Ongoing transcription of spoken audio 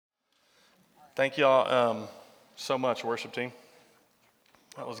Thank y'all so much, worship team.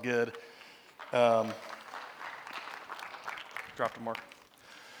 That was good. Dropped a mark.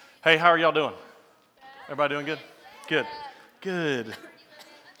 Hey, how are y'all doing? Everybody doing good? Good. Good.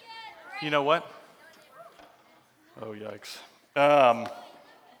 You know what? Oh, yikes.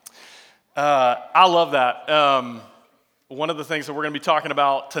 I love that. One of the things that we're going to be talking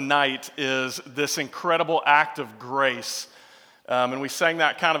about tonight is this incredible act of grace. And we sang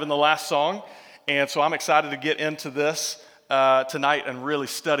that kind of in the last song. And so I'm excited to get into this tonight and really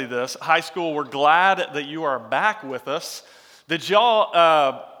study this. High school, we're glad that you are back with us. Did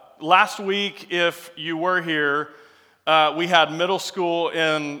y'all, last week, if you were here, we had middle school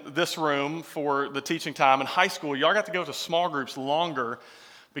in this room for the teaching time. And high school, y'all got to go to small groups longer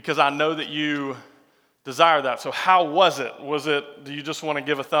because I know that you desire that. So how was it? Do you just want to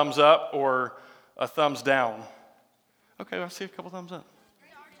give a thumbs up or a thumbs down? Okay, I see a couple thumbs up.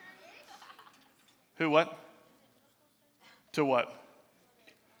 Who what? To what?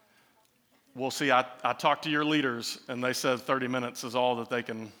 Well, see, I talked to your leaders, and they said 30 minutes is all that they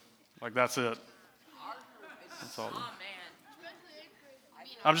can, that's it. That's all.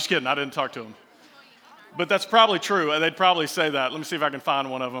 I'm just kidding. I didn't talk to them. But that's probably true. They'd probably say that. Let me see if I can find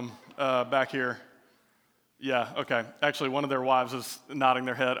one of them back here. Yeah, okay. Actually, one of their wives is nodding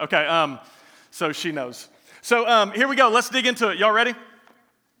their head. Okay, so she knows. So here we go. Let's dig into it. Y'all ready?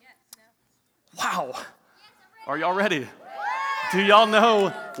 Wow. Are y'all ready? Do y'all know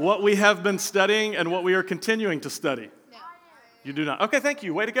what we have been studying and what we are continuing to study? No. You do not? Okay, thank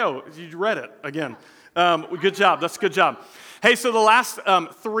you. Way to go. You read it again. Good job. That's a good job. Hey, so the last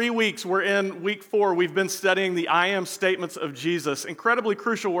 3 weeks, we're in week 4. We've been studying the I am statements of Jesus. Incredibly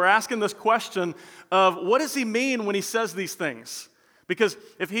crucial. We're asking this question of what does he mean when he says these things? Because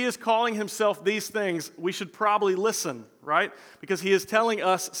if he is calling himself these things, we should probably listen, right? Because he is telling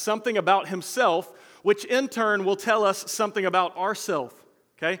us something about himself, which in turn will tell us something about ourselves,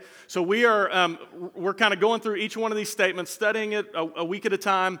 okay? So we're kind of going through each one of these statements, studying it a week at a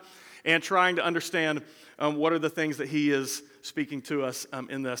time, and trying to understand what are the things that he is speaking to us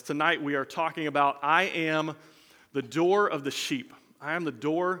in this. Tonight we are talking about I am the door of the sheep. I am the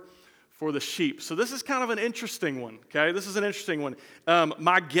door for the sheep. So this is kind of an interesting one, okay? This is an interesting one.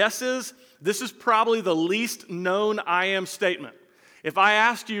 My guess is this is probably the least known I am statement. If I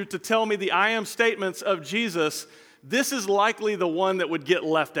asked you to tell me the I am statements of Jesus, this is likely the one that would get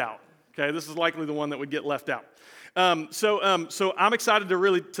left out, okay? This is likely the one that would get left out. So I'm excited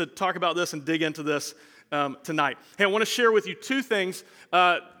to talk about this and dig into this tonight. Hey, I want to share with you 2 things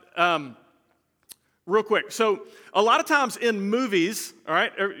real quick. So a lot of times in movies, all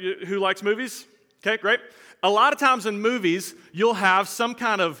right, who likes movies? Okay, great. A lot of times in movies, you'll have some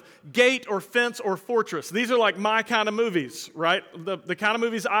kind of gate or fence or fortress. These are like my kind of movies, right? The kind of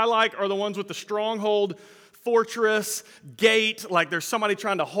movies I like are the ones with the stronghold, fortress, gate, like there's somebody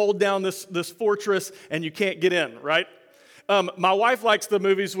trying to hold down this fortress and you can't get in, right? My wife likes the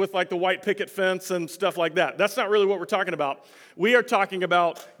movies with like the white picket fence and stuff like that. That's not really what we're talking about. We are talking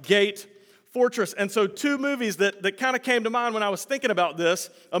about gate, fortress. And so 2 movies that kind of came to mind when I was thinking about this,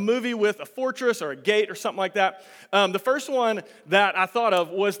 a movie with a fortress or a gate or something like that. The first one that I thought of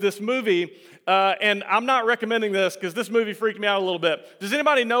was this movie, and I'm not recommending this because this movie freaked me out a little bit. Does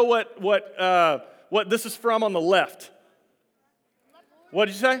anybody know what this is from on the left? What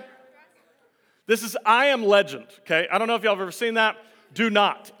did you say? This is I Am Legend, okay? I don't know if y'all have ever seen that. Do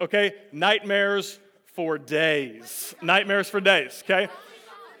not, okay? Nightmares for days. Nightmares for days, okay?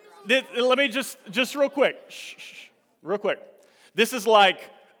 Let me just real quick. Real quick. This is like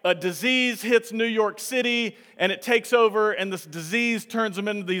a disease hits New York City and it takes over and this disease turns them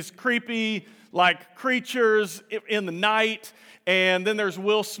into these creepy like creatures in the night. And then there's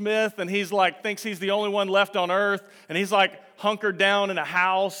Will Smith and he's like thinks he's the only one left on earth and he's like hunkered down in a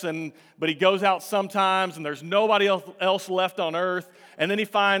house but he goes out sometimes and there's nobody else left on earth. And then he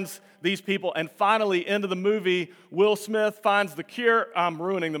finds these people, and finally, into the movie, Will Smith finds the cure. I'm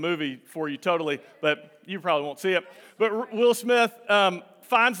ruining the movie for you totally, but you probably won't see it. But Will Smith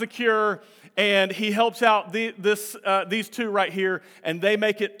finds the cure, and he helps out these 2 right here, and they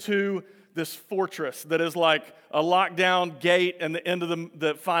make it to this fortress that is like a lockdown gate, and the end of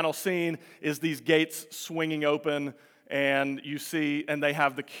the final scene is these gates swinging open, and you see, and they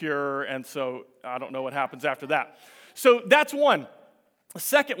have the cure, and so I don't know what happens after that. So that's one. The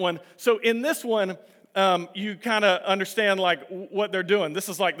second one, so in this one, you kind of understand like what they're doing. This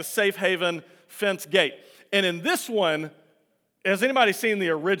is like the safe haven fence gate. And in this one, has anybody seen the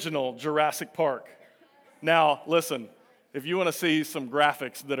original Jurassic Park? Now, listen, if you want to see some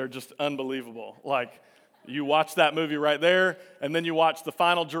graphics that are just unbelievable, like You watch that movie right there, and then you watch the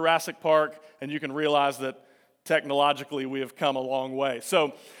final Jurassic Park, and you can realize that technologically we have come a long way.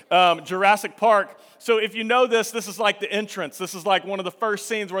 So Jurassic Park, so if you know this is like the entrance. This is like one of the first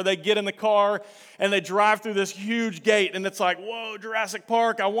scenes where they get in the car and they drive through this huge gate, and it's like, whoa, Jurassic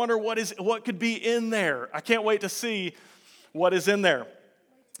Park, I wonder what could be in there. I can't wait to see what is in there.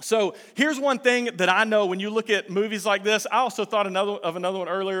 So here's one thing that I know when you look at movies like this. I also thought of another one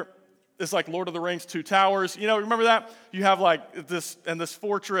earlier. It's like Lord of the Rings, Two Towers. You know, remember that? You have like this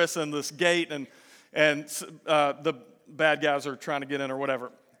fortress and this gate, and the bad guys are trying to get in or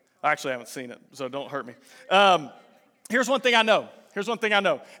whatever. I actually haven't seen it, so don't hurt me. Here's one thing I know.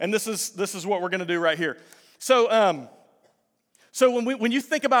 And this is what we're going to do right here. So when you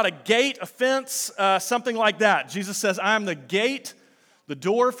think about a gate, a fence, something like that, Jesus says, I am the gate, the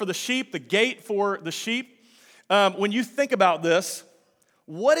door for the sheep, the gate for the sheep. When you think about this,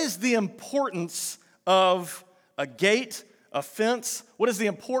 what is the importance of a gate, a fence? What is the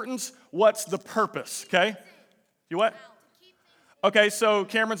importance? What's the purpose? Okay? You what? Okay, so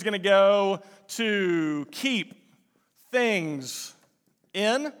Cameron's going to go to keep things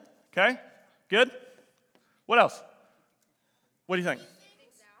in. Okay? Good? What else? What do you think?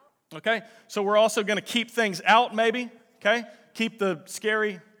 Okay, so we're also going to keep things out maybe. Okay? Keep the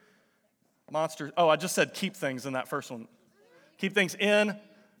scary monsters. Oh, I just said keep things in that first one. Keep things in,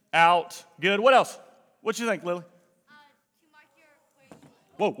 out. Good. What else? What you think, Lily? To mark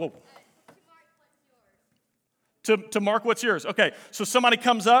your Whoa. To mark what's yours. Okay, so somebody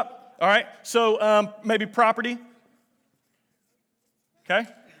comes up. All right, so maybe property. Okay,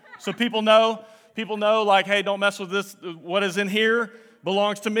 so people know, like, hey, don't mess with this. What is in here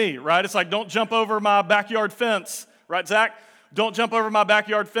belongs to me, right? It's like, don't jump over my backyard fence, right, Zach? Don't jump over my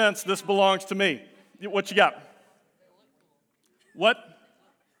backyard fence. This belongs to me. What you got? What?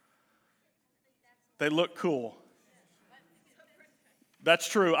 They look cool. That's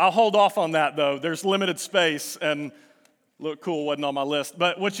true. I'll hold off on that, though. There's limited space, and look cool wasn't on my list.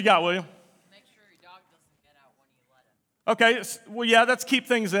 But what you got, William? Make sure your dog doesn't get out when you let him. Okay, well, yeah, that's keep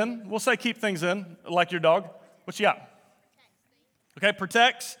things in. We'll say keep things in, like your dog. What you got? Okay,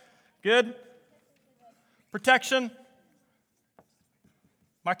 protects. Good. Protection.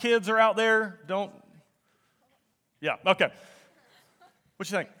 My kids are out there. Don't. Yeah, okay. What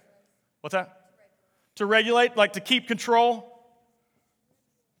you think? What's that? To regulate, like to keep control.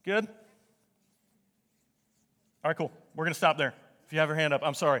 Good? All right, cool. We're going to stop there. If you have your hand up,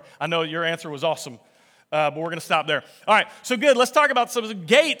 I'm sorry. I know your answer was awesome, but we're going to stop there. All right, so good. Let's talk about some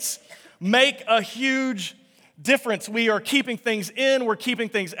gates. Make a huge difference. We are keeping things in. We're keeping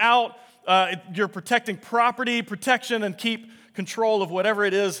things out. You're protecting property, protection, and keep control of whatever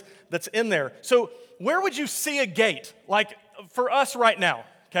it is that's in there. So where would you see a gate? Like for us right now,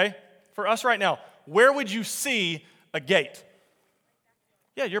 okay? For us right now, where would you see a gate?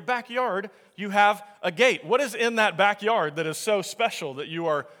 Yeah, your backyard, you have a gate. What is in that backyard that is so special that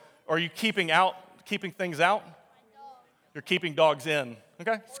are you keeping things out? You're keeping dogs in.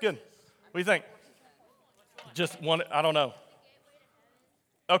 Okay, it's good. What do you think? Just one, I don't know.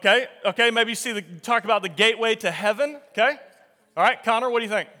 Okay, maybe you talk about the gateway to heaven, okay? All right, Connor, what do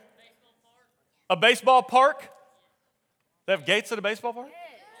you think? A baseball park? They have gates at a baseball park?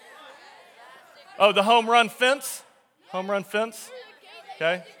 Oh, the home run fence? Home run fence?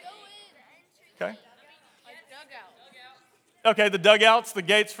 Okay. Okay, the dugouts, the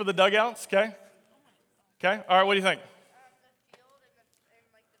gates for the dugouts, okay. Okay, all right, what do you think?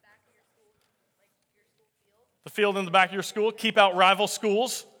 The field in the back of your school, keep out rival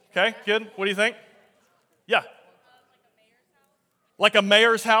schools. Okay, good. What do you think? Yeah. Like a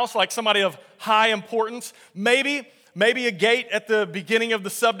mayor's house, like somebody of high importance. Maybe a gate at the beginning of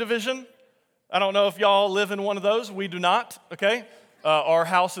the subdivision. I don't know if y'all live in one of those. We do not, okay? Our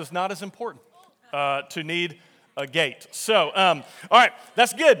house is not as important to need a gate. So, all right,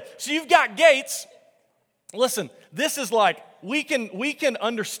 that's good. So you've got gates. Listen, this is like, we can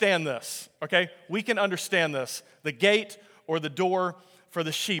understand this, okay? We can understand this, the gate or the door for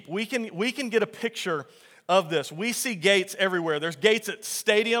the sheep. We can get a picture of this. We see gates everywhere. There's gates at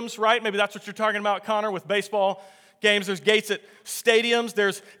stadiums, right? Maybe that's what you're talking about, Connor, with baseball games. There's gates at stadiums.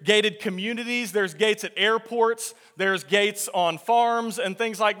 There's gated communities. There's gates at airports. There's gates on farms and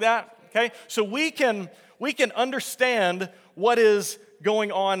things like that, okay? So we can understand what is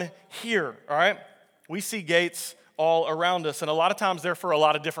going on here, all right? We see gates all around us, and a lot of times they're for a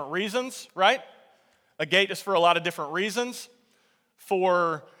lot of different reasons, right? A gate is for a lot of different reasons.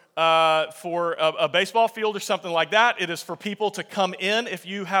 For a baseball field or something like that, it is for people to come in. If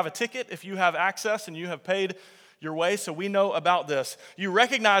you have a ticket, if you have access and you have paid your way, so we know about this. You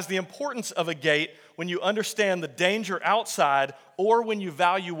recognize the importance of a gate when you understand the danger outside or when you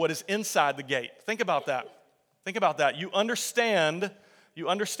value what is inside the gate. Think about that. Think about that. You understand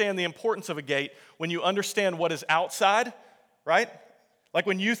the importance of a gate when you understand what is outside, right? Like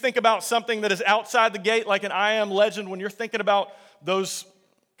when you think about something that is outside the gate, like an I Am Legend, when you're thinking about those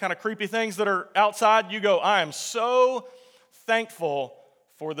kind of creepy things that are outside, you go, I am so thankful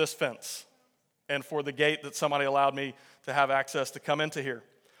for this fence and for the gate that somebody allowed me to have access to come into here.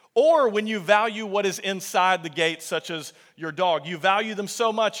 Or when you value what is inside the gate, such as your dog. You value them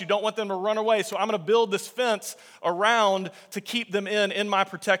so much, you don't want them to run away, so I'm going to build this fence around to keep them in my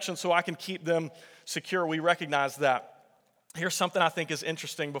protection so I can keep them secure. We recognize that. Here's something I think is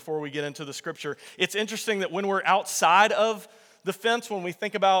interesting before we get into the scripture. It's interesting that when we're outside of the fence, when we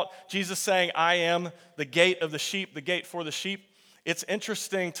think about Jesus saying, I am the gate of the sheep, the gate for the sheep, it's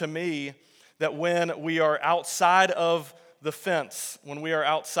interesting to me that when we are outside of the fence, when we are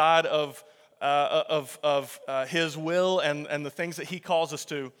outside of His will and the things that He calls us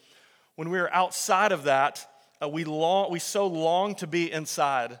to, when we are outside of that, we so long to be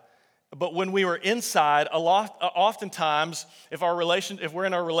inside. But when we were inside, oftentimes, if we're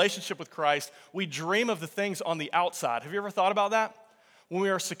in our relationship with Christ, we dream of the things on the outside. Have you ever thought about that? When we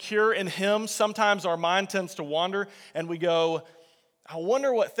are secure in Him, sometimes our mind tends to wander, and we go, I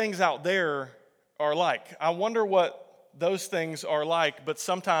wonder what things out there are like. I wonder what those things are like. But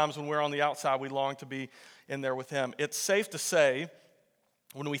sometimes when we're on the outside, we long to be in there with Him. It's safe to say,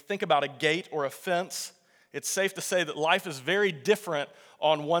 when we think about a gate or a fence, it's safe to say that life is very different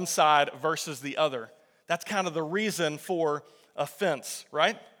on one side versus the other. That's kind of the reason for a fence,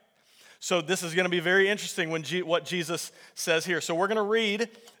 right? So this is going to be very interesting what Jesus says here. So we're going to read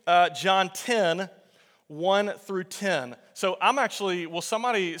John 10, 1 through 10. So will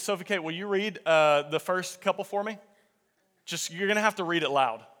somebody, Sophie Kate, will you read the first couple for me? You're going to have to read it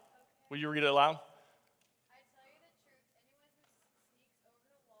loud. Will you read it loud? I tell you the truth, anyone who sneaks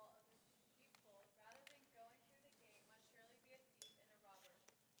over the wall of the sheepfold rather than going through the gate must surely be a thief and a robber.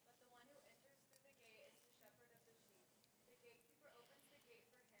 But the one who enters through the gate is the shepherd of the sheep. The gatekeeper opens the gate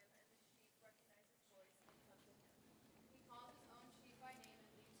for him, and the sheep recognize his voice and come to him. He calls his own sheep by name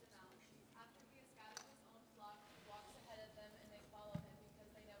and leads them out. After he has scattered his own flock, he walks ahead of them, and they follow him because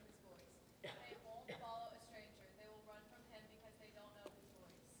they know his voice. They won't follow a stranger. They will run from him because they don't know his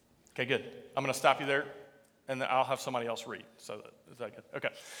voice. Okay, good. I'm going to stop you there, and then I'll have somebody else read. Is that good? Okay.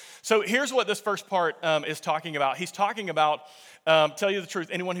 So here's what this first part is talking about. He's talking about, tell you the truth,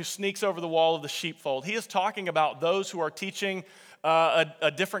 anyone who sneaks over the wall of the sheepfold. He is talking about those who are teaching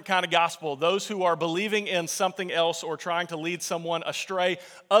a different kind of gospel, those who are believing in something else or trying to lead someone astray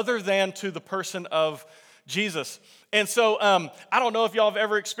other than to the person of Jesus. And so I don't know if y'all have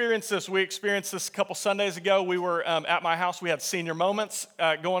ever experienced this. We experienced this a couple Sundays ago. We were at my house. We had senior moments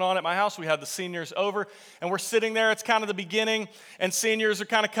going on at my house. We had the seniors over, and we're sitting there. It's kind of the beginning, and seniors are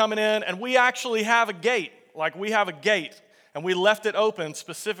kind of coming in, and we actually have a gate. Like, we have a gate, and we left it open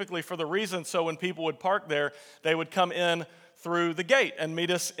specifically for the reason so when people would park there, they would come in through the gate and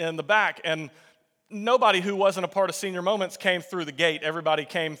meet us in the back. And nobody who wasn't a part of Senior Moments came through the gate. Everybody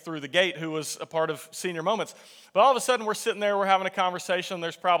came through the gate who was a part of Senior Moments. But all of a sudden, we're sitting there, we're having a conversation.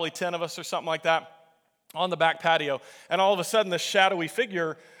 There's probably 10 of us or something like that on the back patio. And all of a sudden, this shadowy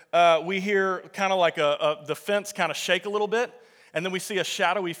figure, we hear kind of like the fence kind of shake a little bit. And then we see a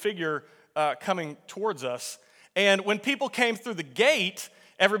shadowy figure coming towards us. And when people came through the gate,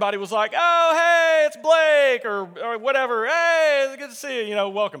 everybody was like, oh, hey, it's Blake, or whatever. Hey, it's good to see you,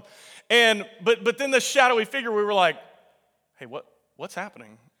 welcome. And but then this shadowy figure, we were like, hey, what's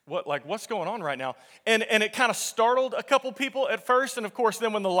happening? What's going on right now? And it kind of startled a couple people at first, and of course,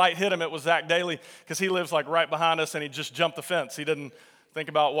 then when the light hit him, it was Zach Daly, because he lives like right behind us, and he just jumped the fence. He didn't think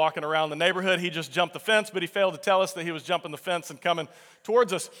about walking around the neighborhood. He just jumped the fence, but he failed to tell us that he was jumping the fence and coming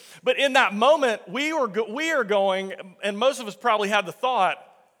towards us. But in that moment, we are going, and most of us probably had the thought,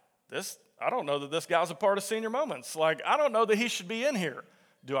 I don't know that this guy's a part of Senior Moments. Like, I don't know that he should be in here.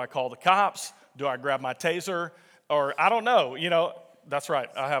 Do I call the cops? Do I grab my taser? Or I don't know. That's right.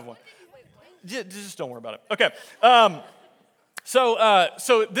 I have one. Just don't worry about it. Okay.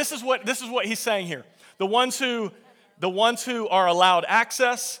 So this is what he's saying here. The ones who are allowed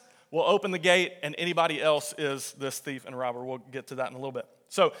access will open the gate, and anybody else is this thief and robber. We'll get to that in a little bit.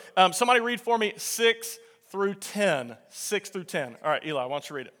 So somebody read for me 6 through 10. 6 through 10. All right, Eli, why don't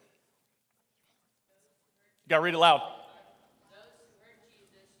you read it? You got to read it loud. Those who heard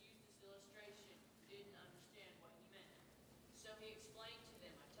Jesus use this illustration didn't understand what he meant. So he explained to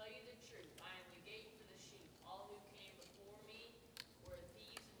them, I tell you the truth, I am the gate for the sheep. All who came before me were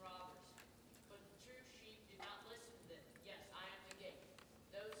thieves and robbers. But the true sheep did not listen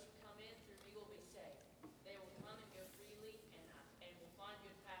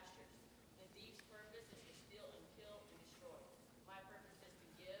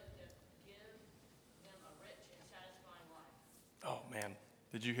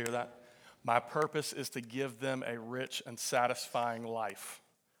Did you hear that? My purpose is to give them a rich and satisfying life.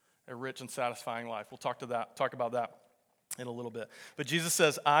 A rich and satisfying life. We'll talk about that in a little bit. But Jesus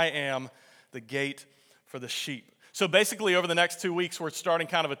says, I am the gate for the sheep. So basically, over the next 2 weeks, we're starting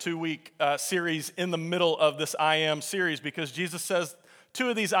kind of a 2-week series in the middle of this I am series, because Jesus says two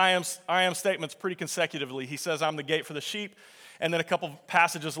of these I am statements pretty consecutively. He says, I'm the gate for the sheep. And then a couple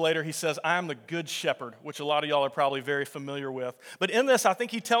passages later, he says, I am the good shepherd, which a lot of y'all are probably very familiar with. But in this, I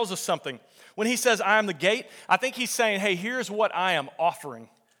think he tells us something. When he says, I am the gate, I think he's saying, hey, here's what I am offering.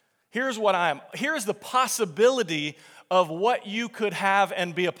 Here's what I am. Here's the possibility of what you could have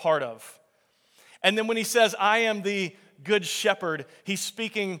and be a part of. And then when he says, I am the good shepherd, he's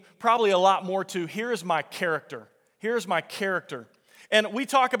speaking probably a lot more to, here's my character. Here's my character. And we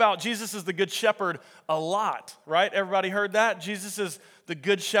talk about Jesus as the good shepherd a lot, right? Everybody heard that? Jesus is the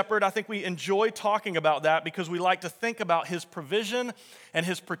good shepherd. I think we enjoy talking about that because we like to think about his provision and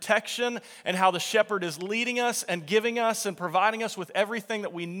his protection and how the shepherd is leading us and giving us and providing us with everything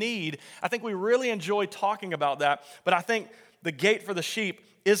that we need. I think we really enjoy talking about that, but I think the gate for the sheep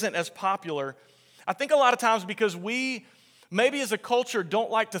isn't as popular. I think a lot of times because we, maybe as a culture,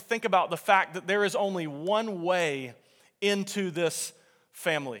 don't like to think about the fact that there is only one way into this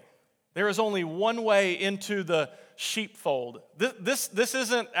family. There is only one way into the sheepfold. This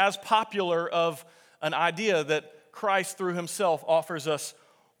isn't as popular of an idea that Christ through himself offers us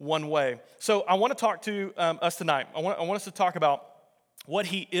one way. So I want to talk to us tonight. I want us to talk about what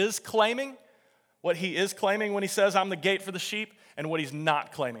he is claiming when he says, I'm the gate for the sheep, and what he's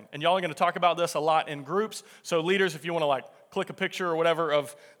not claiming. And y'all are going to talk about this a lot in groups. So leaders, if you want to click a picture or whatever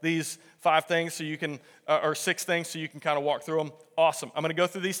of these 5 things so you can, or 6 things so you can kind of walk through them. Awesome. I'm going to go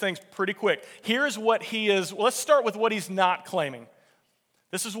through these things pretty quick. Here's what he is. Let's start with what he's not claiming.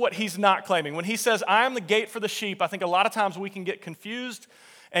 This is what he's not claiming. When he says, I am the gate for the sheep, I think a lot of times we can get confused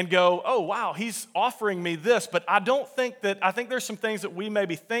and go, oh, wow, he's offering me this. But I think there's some things that we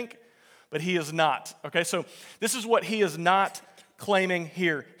maybe think, but he is not. Okay, so this is what he is not claiming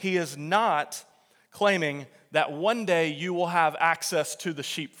here. He is not claiming that one day you will have access to the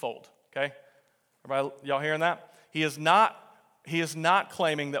sheepfold, okay? Everybody, y'all hearing that? He is not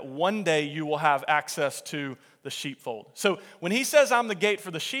claiming that one day you will have access to the sheepfold. So when he says, I'm the gate for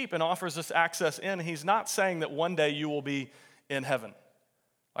the sheep and offers us access in, he's not saying that one day you will be in heaven.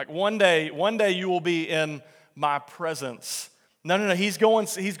 Like one day you will be in my presence. No, he's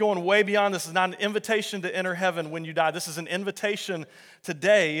going way beyond. This is not an invitation to enter heaven when you die. This is an invitation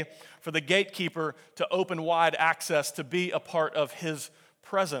today for the gatekeeper to open wide access to be a part of his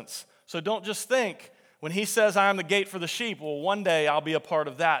presence. So don't just think when he says, I am the gate for the sheep, well, one day I'll be a part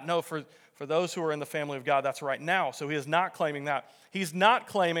of that. No, for those who are in the family of God, that's right now. So he is not claiming that. He's not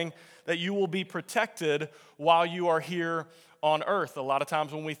claiming that you will be protected while you are here on earth. A lot of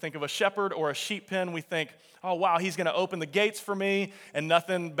times when we think of a shepherd or a sheep pen, we think, oh, wow, he's going to open the gates for me and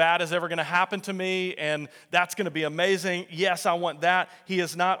nothing bad is ever going to happen to me and that's going to be amazing. Yes, I want that. He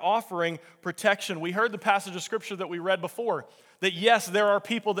is not offering protection. We heard the passage of scripture that we read before that, yes, there are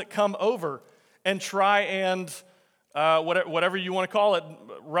people that come over and try and, whatever you want to call it,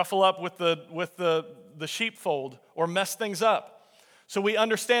 ruffle up with the sheepfold or mess things up. So we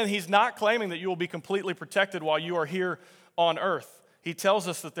understand he's not claiming that you will be completely protected while you are here on earth. He tells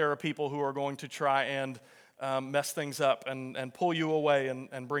us that there are people who are going to try and mess things up and pull you away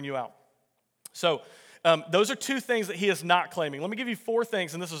and bring you out. So those are 2 things that he is not claiming. Let me give you 4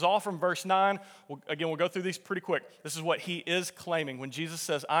 things, and this is all from verse 9. We'll go through these pretty quick. This is what he is claiming. When Jesus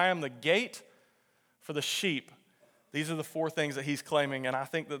says, I am the gate for the sheep, these are the 4 things that he's claiming, and I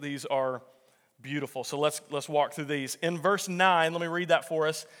think that these are beautiful. So let's walk through these. In verse 9, let me read that for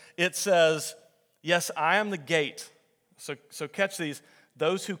us. It says, yes, I am the gate. So catch these.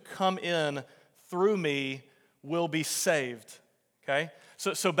 Those who come in through me will be saved. Okay?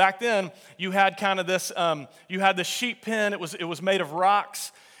 So back then, you had kind of this, you had the sheep pen. It was made of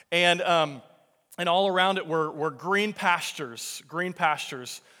rocks, and all around it were green pastures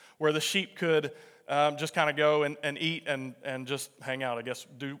where the sheep could just kind of go and eat and just hang out, I guess,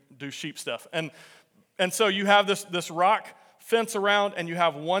 do sheep stuff. And so you have this rock fence around, and you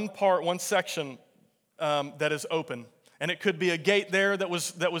have one section that is open. And it could be a gate there that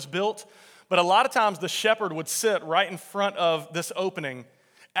was built. But a lot of times the shepherd would sit right in front of this opening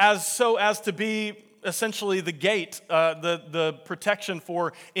as to be essentially the gate, the protection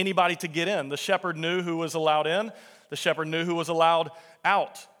for anybody to get in. The shepherd knew who was allowed in. The shepherd knew who was allowed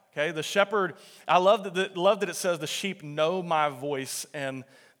out. Okay, the shepherd, I love that it says the sheep know my voice and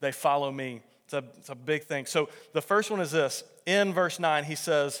they follow me. It's a big thing. So the first one is this. In verse 9, he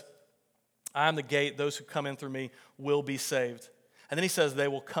says, I am the gate. Those who come in through me will be saved. And then he says, they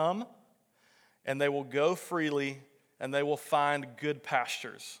will come and they will go freely and they will find good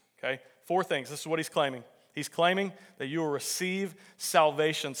pastures. Okay? 4 things. This is what he's claiming. He's claiming that you will receive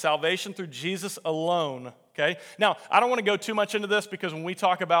salvation. Salvation through Jesus alone. Okay? Now, I don't want to go too much into this because when we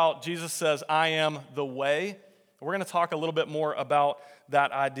talk about Jesus says, I am the way, we're going to talk a little bit more about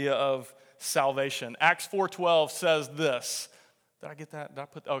that idea of salvation. Acts 4:12 says this. Did I get that? Did I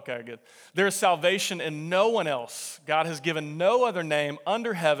put? Okay, good. There is salvation in no one else. God has given no other name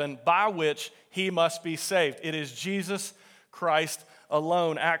under heaven by which he must be saved. It is Jesus Christ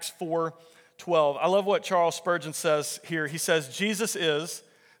alone. Acts 4:12. I love what Charles Spurgeon says here. He says, Jesus is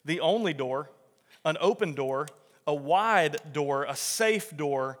the only door, an open door, a wide door, a safe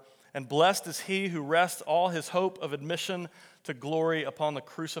door, and blessed is he who rests all his hope of admission to glory upon the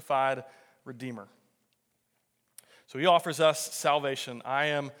crucified Redeemer. So he offers us salvation. I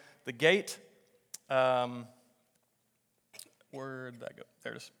am the gate. Where did that go?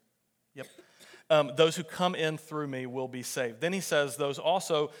 There it is. Yep. Those who come in through me will be saved. Then he says,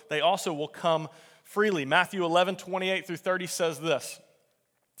 they also will come freely. Matthew 11:28 through 30 says this.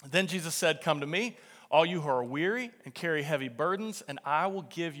 Then Jesus said, come to me, all you who are weary and carry heavy burdens, and I will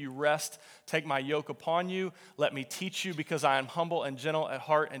give you rest. Take my yoke upon you. Let me teach you, because I am humble and gentle at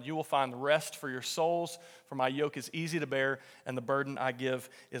heart, and you will find rest for your souls. For my yoke is easy to bear, and the burden I give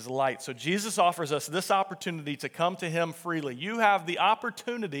is light. So Jesus offers us this opportunity to come to him freely. You have the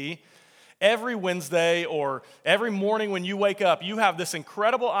opportunity every Wednesday or every morning when you wake up, you have this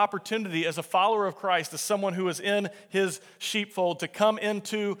incredible opportunity as a follower of Christ, as someone who is in his sheepfold, to come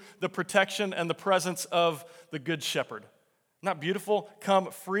into the protection and the presence of the Good Shepherd. Isn't that beautiful?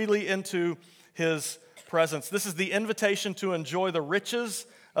 Come freely into his presence. This is the invitation to enjoy the riches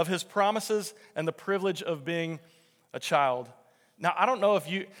of his promises and the privilege of being a child. Now, I don't know if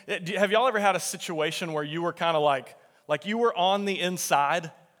have y'all ever had a situation where you were kind of like you were on the inside?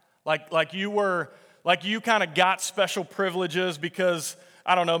 Like you kind of got special privileges because,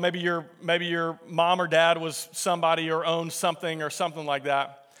 I don't know, maybe your mom or dad was somebody or owned something or something like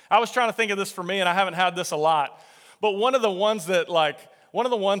that. I was trying to think of this for me, and I haven't had this a lot. But one of the ones that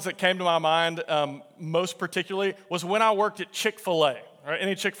came to my mind most particularly was when I worked at Chick-fil-A. All right,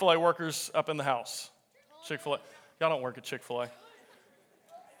 any Chick-fil-A workers up in the house? Chick-fil-A. Y'all don't work at Chick-fil-A.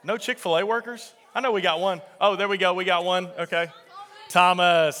 No Chick-fil-A workers? I know we got one. Oh, there we go. We got one. Okay.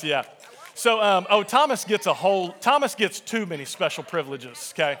 Thomas, yeah. So, Thomas gets too many special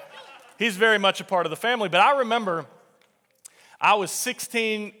privileges, okay? He's very much a part of the family. But I remember I was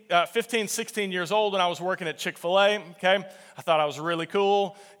 15, 16 years old when I was working at Chick-fil-A, okay? I thought I was really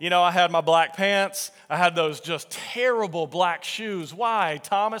cool. You know, I had my black pants. I had those just terrible black shoes. Why,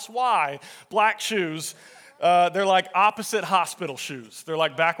 Thomas, why? Black shoes. They're like opposite hospital shoes. They're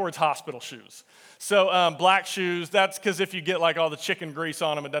like backwards hospital shoes. So black shoes, that's because if you get like all the chicken grease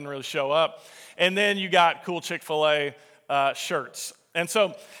on them, it doesn't really show up. And then you got cool Chick-fil-A shirts. And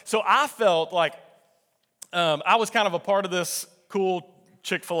so I felt like I was kind of a part of this cool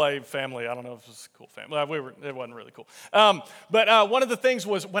Chick-fil-A family. I don't know if it was a cool family. It wasn't really cool. But one of the things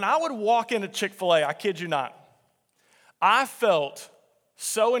was when I would walk into Chick-fil-A, I kid you not, I felt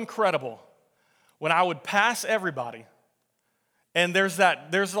so incredible when I would pass everybody, and there's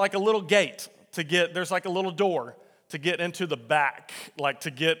like a little gate to get, there's like a little door to get into the back, like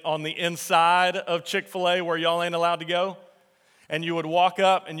to get on the inside of Chick-fil-A where y'all ain't allowed to go. And you would walk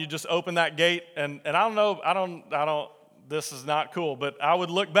up and you just open that gate, and I don't, this is not cool, but I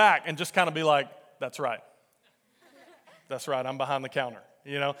would look back and just kind of be like, that's right. That's right, I'm behind the counter,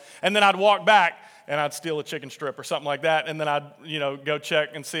 you know? And then I'd walk back and I'd steal a chicken strip or something like that, and then I'd, go check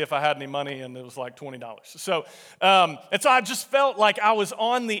and see if I had any money, and it was like $20. So, and so I just felt like I was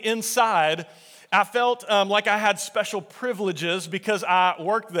on the inside. I felt like I had special privileges because I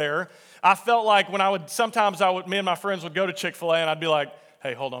worked there. I felt like when me and my friends would go to Chick-fil-A, and I'd be like,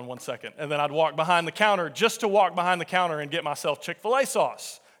 hey, hold on one second. And then I'd walk behind the counter just to walk behind the counter and get myself Chick-fil-A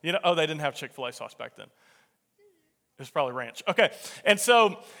sauce. They didn't have Chick-fil-A sauce back then. It was probably ranch. Okay. And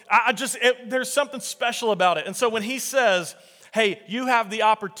so there's something special about it. And so when he says, hey, you have the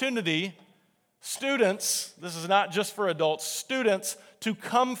opportunity, students, this is not just for adults, students, to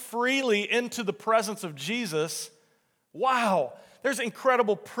come freely into the presence of Jesus, wow, there's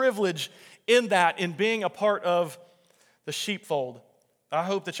incredible privilege in that, in being a part of the sheepfold. I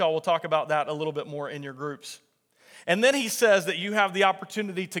hope that y'all will talk about that a little bit more in your groups. And then he says that you have the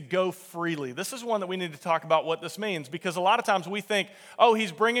opportunity to go freely. This is one that we need to talk about what this means, because a lot of times we think, oh,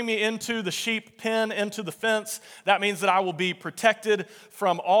 he's bringing me into the sheep pen, into the fence. That means that I will be protected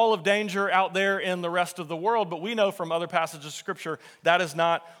from all of danger out there in the rest of the world. But we know from other passages of Scripture that is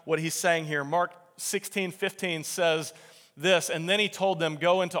not what he's saying here. Mark 16:15 says this, and then he told them,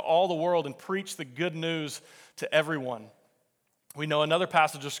 go into all the world and preach the good news to everyone. We know another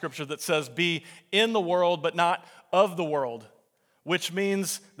passage of Scripture that says, be in the world, but not of the world, which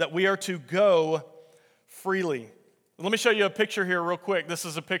means that we are to go freely. Let me show you a picture here real quick. This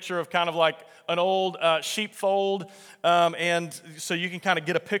is a picture of kind of like an old sheepfold, and so you can kind of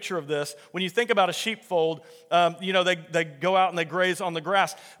get a picture of this. When you think about a sheepfold, they go out and they graze on the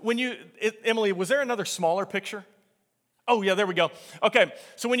grass. Emily, was there another smaller picture? Oh yeah, there we go. Okay,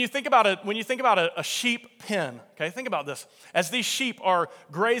 so when you think about a sheep pen, okay, think about this. As these sheep are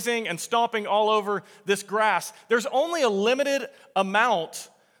grazing and stomping all over this grass, there's only a limited amount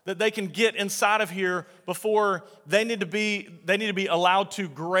that they can get inside of here before they need to be allowed to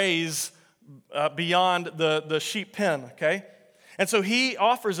graze beyond the sheep pen, okay? And so he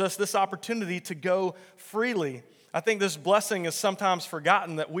offers us this opportunity to go freely. I think this blessing is sometimes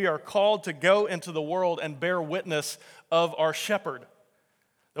forgotten, that we are called to go into the world and bear witness of our shepherd.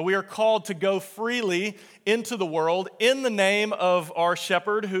 That we are called to go freely into the world in the name of our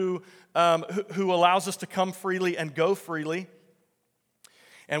shepherd who allows us to come freely and go freely.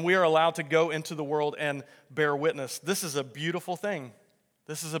 And we are allowed to go into the world and bear witness. This is a beautiful thing.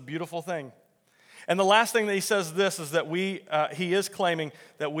 This is a beautiful thing. And the last thing that he says is that he is claiming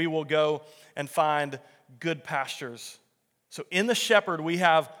that we will go and find good pastures. So in the shepherd, we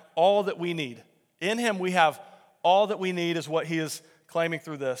have all that we need. In him, we have all that we need, is what he is claiming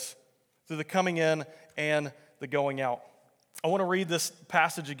through this, through the coming in and the going out. I want to read this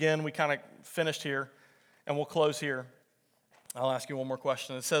passage again. We kind of finished here, and we'll close here. I'll ask you one more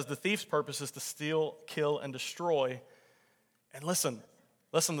question. It says, the thief's purpose is to steal, kill, and destroy. And listen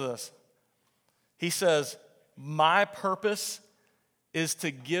to this. He says, my purpose is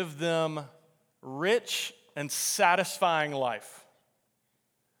to give them rich and satisfying life.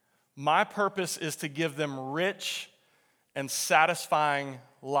 My purpose is to give them rich and satisfying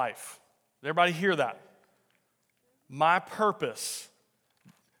life. Did everybody hear that? My purpose.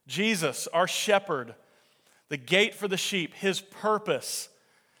 Jesus, our shepherd, the gate for the sheep, his purpose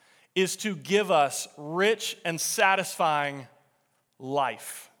is to give us rich and satisfying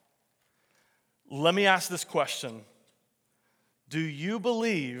life. Let me ask this question. Do you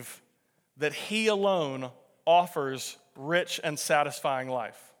believe that he alone offers rich and satisfying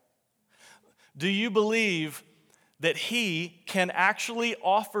life? Do you believe that he can actually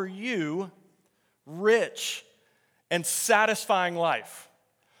offer you rich and satisfying life?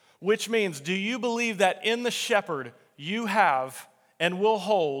 Which means, do you believe that in the shepherd you have and will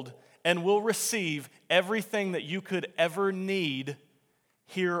hold and will receive everything that you could ever need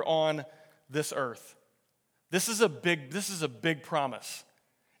here on this earth? This is a big promise.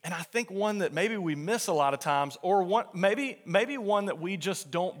 And I think one that maybe we miss a lot of times, or maybe one that we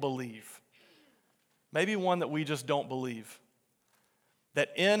just don't believe. Maybe one that we just don't believe. That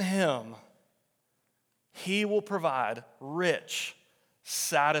in him, he will provide rich,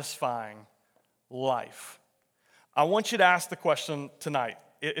 satisfying life. I want you to ask the question tonight.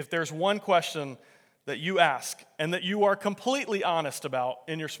 If there's one question that you ask and that you are completely honest about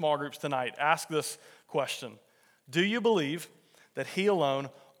in your small groups tonight, ask this question. Do you believe that he alone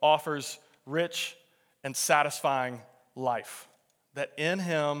offers rich and satisfying life? That in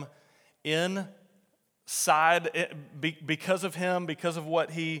him, because of him, because of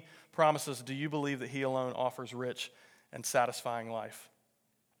what he promises, do you believe that he alone offers rich and satisfying life?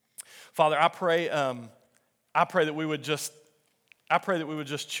 Father, I pray that we would just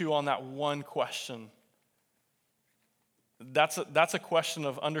chew on that one question. That's a question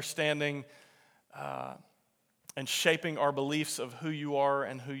of understanding and shaping our beliefs of who you are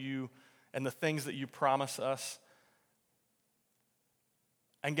and and the things that you promise us.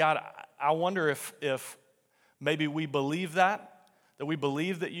 And God, I wonder if maybe we believe that we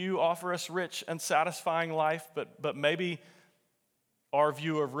believe that you offer us rich and satisfying life, but maybe our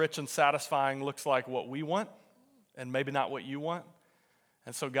view of rich and satisfying looks like what we want and maybe not what you want.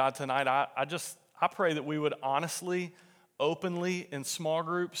 And so God, tonight, I pray that we would honestly, openly, in small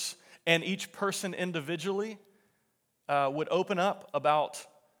groups, and each person individually would open up about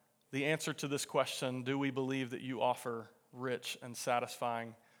the answer to this question: do we believe that you offer rich and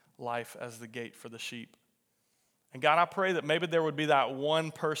satisfying life as the gate for the sheep? And God, I pray that maybe there would be that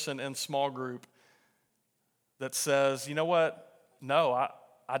one person in small group that says, you know what? No,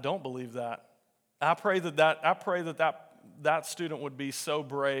 I don't believe that. I pray that student would be so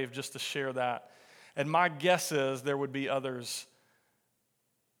brave just to share that. And my guess is there would be others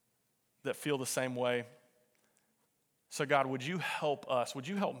that feel the same way. So God, would you help us? Would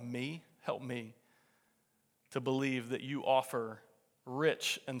you help me to believe that you offer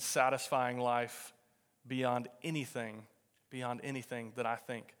rich and satisfying life beyond anything beyond anything that I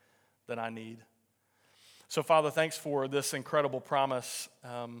think that I need. So, Father, thanks for this incredible promise,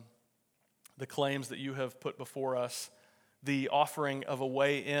 the claims that you have put before us, the offering of a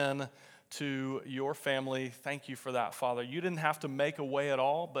way in to your family. Thank you for that, Father. You didn't have to make a way at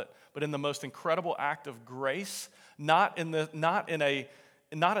all, but in the most incredible act of grace, not in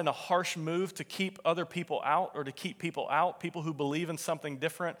a harsh move to keep other people out or to keep people who believe in something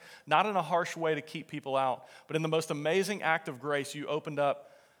different, not in a harsh way to keep people out, but in the most amazing act of grace, you opened up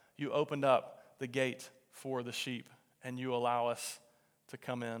the gate for the sheep, and you allow us to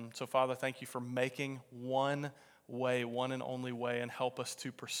come in. So, Father, thank you for making one way, one and only way, and help us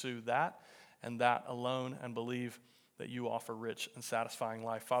to pursue that and that alone and believe that you offer rich and satisfying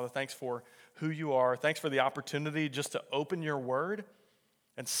life. Father, thanks for who you are. Thanks for the opportunity just to open your word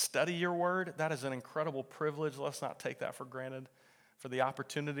and study your word. That is an incredible privilege. Let's not take that for granted. For the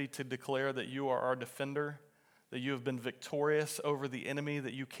opportunity to declare that you are our defender, that you have been victorious over the enemy,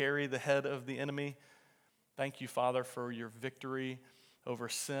 that you carry the head of the enemy. Thank you, Father, for your victory over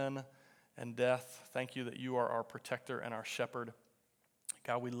sin and death. Thank you that you are our protector and our shepherd.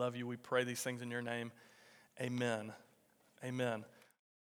 God, we love you. We pray these things in your name. Amen. Amen.